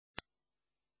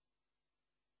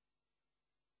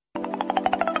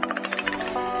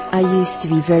I used to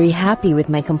be very happy with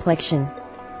my complexion.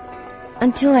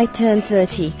 Until I turned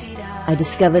 30, I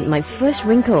discovered my first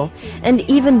wrinkle, and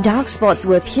even dark spots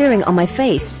were appearing on my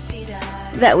face.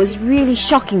 That was really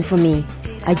shocking for me.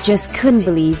 I just couldn't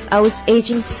believe I was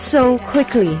aging so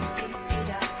quickly.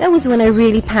 That was when I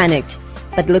really panicked.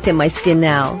 But look at my skin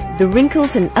now. The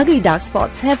wrinkles and ugly dark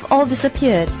spots have all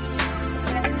disappeared.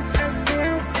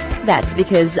 That's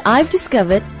because I've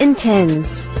discovered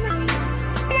Intenz.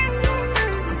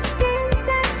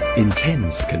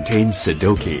 Intenz contains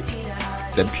Sadoke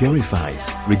that purifies,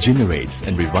 regenerates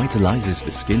and revitalizes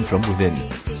the skin from within,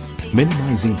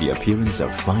 minimizing the appearance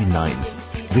of fine lines,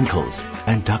 wrinkles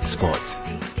and dark spots.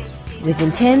 With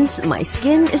Intenz, my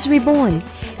skin is reborn.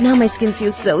 Now my skin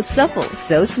feels so supple,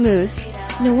 so smooth.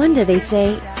 No wonder they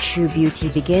say true beauty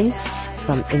begins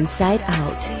from inside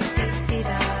out.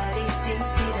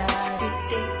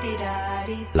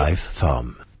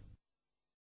 LifePharm.